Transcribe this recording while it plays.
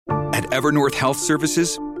Evernorth Health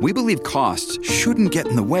Services, we believe costs shouldn't get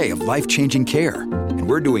in the way of life-changing care, and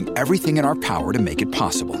we're doing everything in our power to make it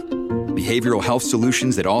possible. Behavioral health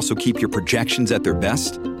solutions that also keep your projections at their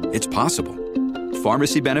best? It's possible.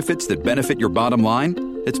 Pharmacy benefits that benefit your bottom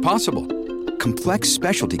line? It's possible. Complex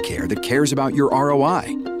specialty care that cares about your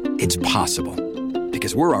ROI? It's possible.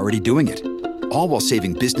 Because we're already doing it. All while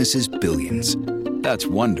saving businesses billions. That's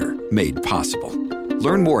Wonder made possible.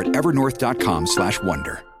 Learn more at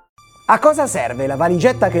evernorth.com/wonder. A cosa serve la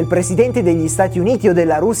valigetta che il presidente degli Stati Uniti o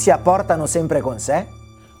della Russia portano sempre con sé?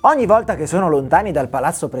 Ogni volta che sono lontani dal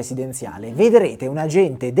palazzo presidenziale vedrete un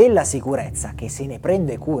agente della sicurezza che se ne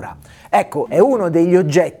prende cura. Ecco, è uno degli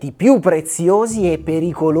oggetti più preziosi e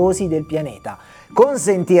pericolosi del pianeta.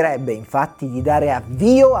 Consentirebbe infatti di dare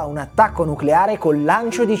avvio a un attacco nucleare col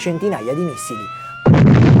lancio di centinaia di missili.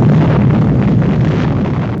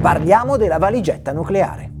 Parliamo della valigetta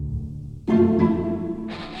nucleare.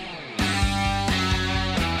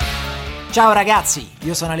 Ciao ragazzi,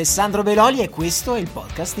 io sono Alessandro Beloli e questo è il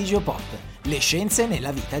podcast di Geopop, le scienze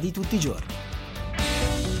nella vita di tutti i giorni.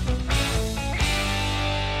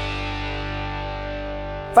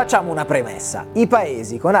 Facciamo una premessa. I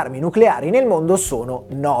paesi con armi nucleari nel mondo sono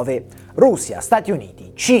 9. Russia, Stati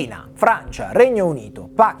Uniti, Cina, Francia, Regno Unito,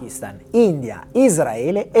 Pakistan, India,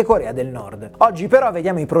 Israele e Corea del Nord. Oggi però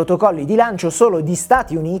vediamo i protocolli di lancio solo di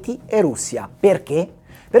Stati Uniti e Russia. Perché?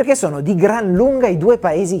 Perché sono di gran lunga i due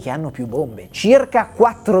paesi che hanno più bombe, circa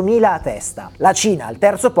 4.000 a testa. La Cina al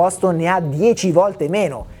terzo posto ne ha 10 volte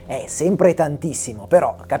meno. È sempre tantissimo,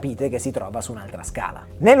 però capite che si trova su un'altra scala.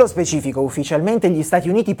 Nello specifico, ufficialmente gli Stati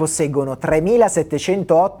Uniti posseggono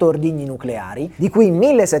 3.708 ordigni nucleari, di cui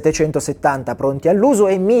 1.770 pronti all'uso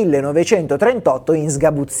e 1.938 in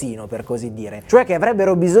sgabuzzino, per così dire, cioè che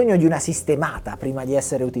avrebbero bisogno di una sistemata prima di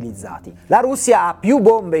essere utilizzati. La Russia ha più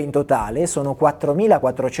bombe in totale, sono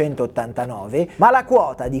 4.489, ma la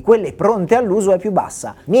quota di quelle pronte all'uso è più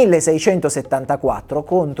bassa, 1.674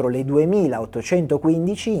 contro le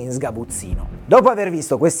 2.815 in sgabuzzino. Dopo aver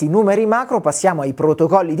visto questi numeri macro passiamo ai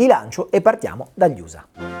protocolli di lancio e partiamo dagli USA.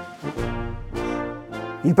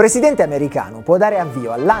 Il presidente americano può dare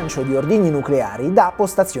avvio al lancio di ordigni nucleari da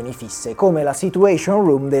postazioni fisse, come la Situation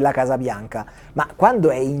Room della Casa Bianca, ma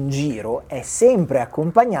quando è in giro è sempre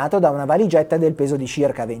accompagnato da una valigetta del peso di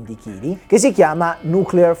circa 20 kg, che si chiama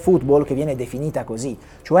nuclear football, che viene definita così,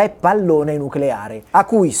 cioè pallone nucleare, a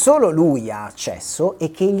cui solo lui ha accesso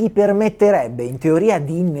e che gli permetterebbe in teoria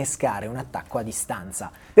di innescare un attacco a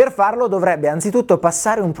distanza. Per farlo dovrebbe anzitutto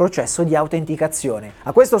passare un processo di autenticazione.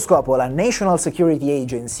 A questo scopo la National Security Agency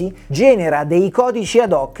genera dei codici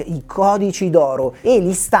ad hoc, i codici d'oro, e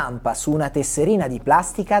li stampa su una tesserina di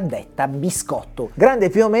plastica detta biscotto, grande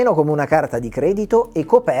più o meno come una carta di credito e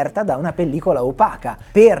coperta da una pellicola opaca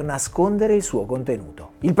per nascondere il suo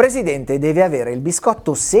contenuto. Il presidente deve avere il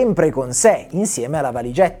biscotto sempre con sé, insieme alla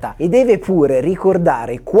valigetta, e deve pure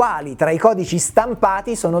ricordare quali tra i codici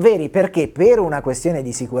stampati sono veri, perché per una questione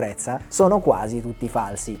di sicurezza sono quasi tutti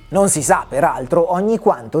falsi. Non si sa peraltro ogni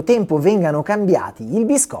quanto tempo vengano cambiati il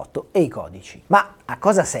biscotto e i codici. Ma a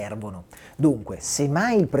cosa servono? Dunque, se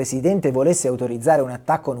mai il presidente volesse autorizzare un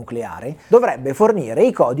attacco nucleare, dovrebbe fornire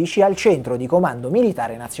i codici al centro di comando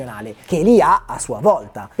militare nazionale, che li ha a sua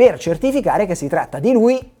volta, per certificare che si tratta di lui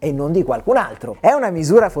e non di qualcun altro. È una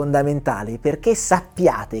misura fondamentale perché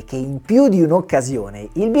sappiate che in più di un'occasione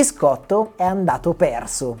il biscotto è andato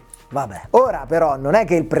perso. Vabbè. Ora però non è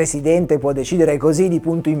che il presidente può decidere così di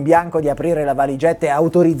punto in bianco di aprire la valigetta e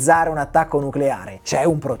autorizzare un attacco nucleare. C'è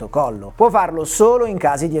un protocollo. Può farlo solo in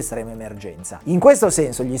casi di estrema emergenza. In questo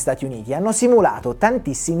senso gli Stati Uniti hanno simulato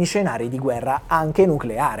tantissimi scenari di guerra anche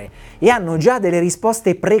nucleare e hanno già delle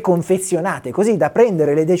risposte preconfezionate, così da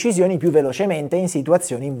prendere le decisioni più velocemente in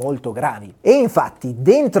situazioni molto gravi. E infatti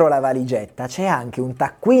dentro la valigetta c'è anche un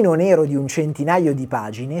taccuino nero di un centinaio di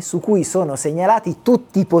pagine su cui sono segnalati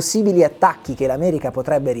tutti i possibili attacchi che l'America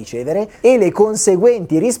potrebbe ricevere e le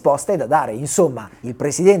conseguenti risposte da dare. Insomma, il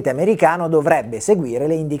presidente americano dovrebbe seguire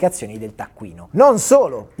le indicazioni del taccuino. Non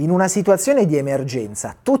solo, in una situazione di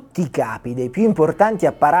emergenza, tutti i capi dei più importanti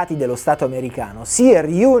apparati dello Stato americano si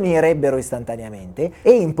riunirebbero istantaneamente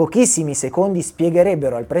e in pochissimi secondi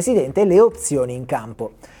spiegherebbero al presidente le opzioni in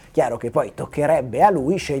campo. Chiaro che poi toccherebbe a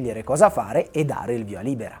lui scegliere cosa fare e dare il via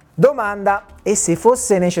libera. Domanda: e se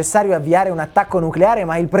fosse necessario avviare un attacco nucleare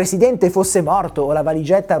ma il presidente fosse morto o la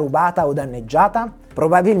valigetta rubata o danneggiata?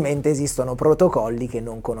 Probabilmente esistono protocolli che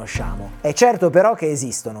non conosciamo. È certo però che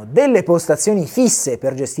esistono delle postazioni fisse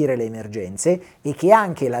per gestire le emergenze e che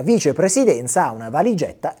anche la vicepresidenza ha una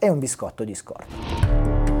valigetta e un biscotto di scorta.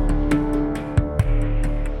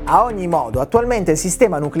 A ogni modo, attualmente il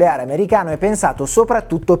sistema nucleare americano è pensato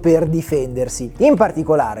soprattutto per difendersi. In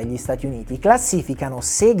particolare, gli Stati Uniti classificano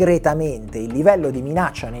segretamente il livello di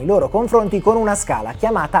minaccia nei loro confronti con una scala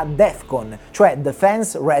chiamata DEFCON, cioè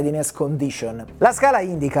Defense Readiness Condition. La scala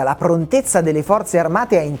indica la prontezza delle forze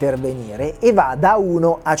armate a intervenire e va da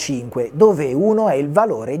 1 a 5, dove 1 è il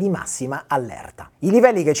valore di massima allerta. I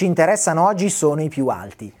livelli che ci interessano oggi sono i più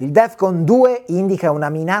alti. Il DEFCON 2 indica una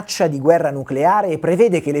minaccia di guerra nucleare e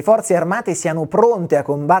prevede che le forze armate siano pronte a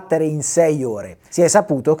combattere in 6 ore. Si è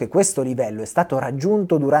saputo che questo livello è stato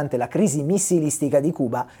raggiunto durante la crisi missilistica di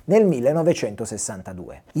Cuba nel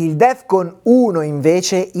 1962. Il DEFCON 1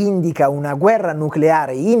 invece indica una guerra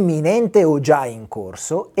nucleare imminente o già in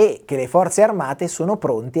corso e che le forze armate sono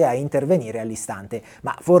pronte a intervenire all'istante,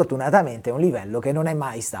 ma fortunatamente è un livello che non è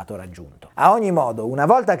mai stato raggiunto. A ogni modo, una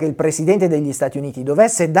volta che il presidente degli Stati Uniti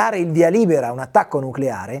dovesse dare il via libera a un attacco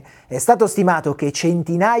nucleare, è stato stimato che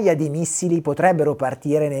centinaia di missili potrebbero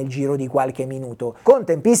partire nel giro di qualche minuto, con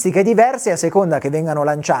tempistiche diverse a seconda che vengano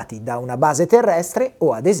lanciati da una base terrestre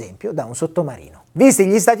o ad esempio da un sottomarino. Visti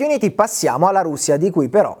gli Stati Uniti, passiamo alla Russia, di cui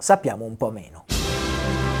però sappiamo un po' meno.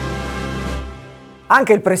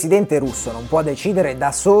 Anche il presidente russo non può decidere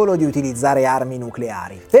da solo di utilizzare armi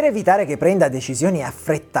nucleari. Per evitare che prenda decisioni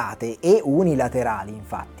affrettate e unilaterali,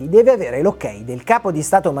 infatti, deve avere l'ok del capo di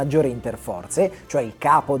Stato Maggiore Interforze, cioè il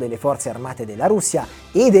capo delle forze armate della Russia,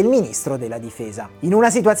 e del ministro della difesa. In una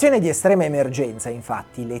situazione di estrema emergenza,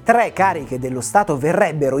 infatti, le 3 cariche dello Stato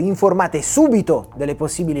verrebbero informate subito delle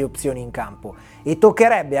possibili opzioni in campo e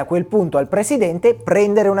toccherebbe a quel punto al presidente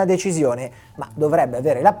prendere una decisione, ma dovrebbe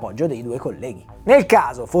avere l'appoggio dei 2 colleghi. Nel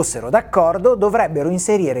caso fossero d'accordo, dovrebbero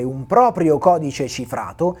inserire un proprio codice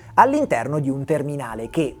cifrato all'interno di un terminale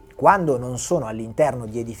che, quando non sono all'interno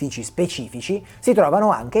di edifici specifici, si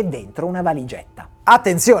trovano anche dentro una valigetta.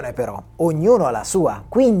 Attenzione però, ognuno ha la sua,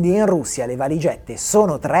 quindi in Russia le valigette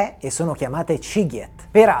sono 3 e sono chiamate chigiet.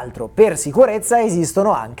 Peraltro, per sicurezza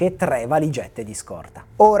esistono anche 3 valigette di scorta.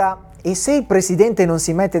 Ora, e se il presidente non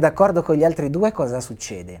si mette d'accordo con gli altri 2, cosa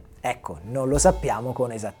succede? Ecco, non lo sappiamo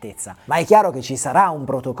con esattezza, ma è chiaro che ci sarà un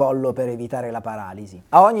protocollo per evitare la paralisi.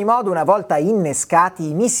 A ogni modo, una volta innescati,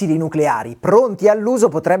 i missili nucleari pronti all'uso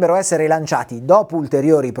potrebbero essere lanciati dopo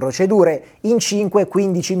ulteriori procedure in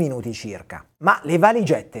 5-15 minuti circa. Ma le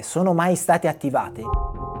valigette sono mai state attivate?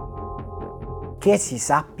 Che si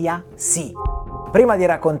sappia, sì. Prima di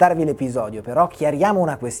raccontarvi l'episodio, però, chiariamo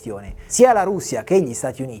una questione. Sia la Russia che gli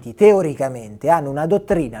Stati Uniti, teoricamente, hanno una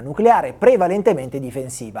dottrina nucleare prevalentemente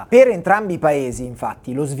difensiva. Per entrambi i paesi,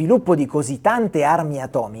 infatti, lo sviluppo di così tante armi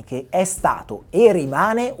atomiche è stato e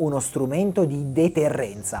rimane uno strumento di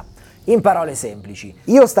deterrenza. In parole semplici,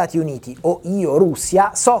 io Stati Uniti o io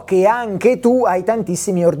Russia so che anche tu hai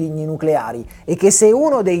tantissimi ordigni nucleari e che se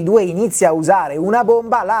uno dei 2 inizia a usare una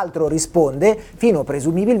bomba, l'altro risponde fino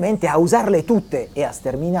presumibilmente a usarle tutte e a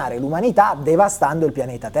sterminare l'umanità devastando il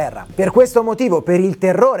pianeta Terra. Per questo motivo, per il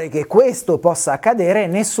terrore che questo possa accadere,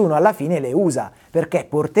 nessuno alla fine le usa, perché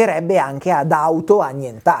porterebbe anche ad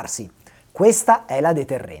autoannientarsi. Questa è la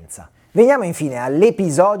deterrenza. Veniamo infine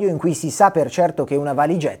all'episodio in cui si sa per certo che una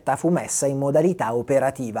valigetta fu messa in modalità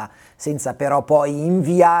operativa, senza però poi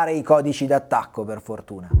inviare i codici d'attacco, per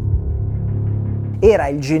fortuna. Era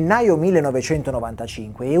il gennaio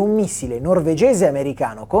 1995 e un missile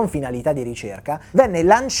norvegese-americano con finalità di ricerca venne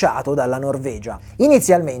lanciato dalla Norvegia.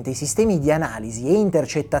 Inizialmente i sistemi di analisi e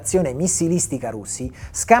intercettazione missilistica russi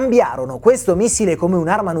scambiarono questo missile come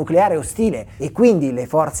un'arma nucleare ostile e quindi le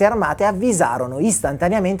forze armate avvisarono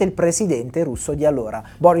istantaneamente il presidente russo di allora,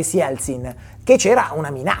 Boris Yeltsin, che c'era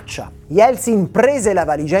una minaccia. Yeltsin prese la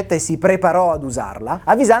valigetta e si preparò ad usarla,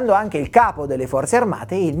 avvisando anche il capo delle forze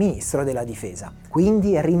armate e il ministro della difesa.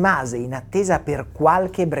 Quindi rimase in attesa per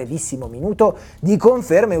qualche brevissimo minuto di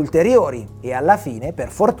conferme ulteriori e alla fine, per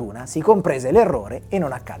fortuna, si comprese l'errore e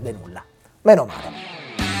non accadde nulla. Meno male.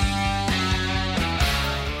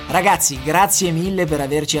 Ragazzi, grazie mille per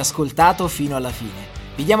averci ascoltato fino alla fine.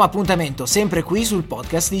 Vi diamo appuntamento sempre qui sul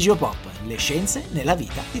podcast di Geopop, le scienze nella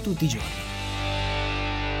vita di tutti i giorni.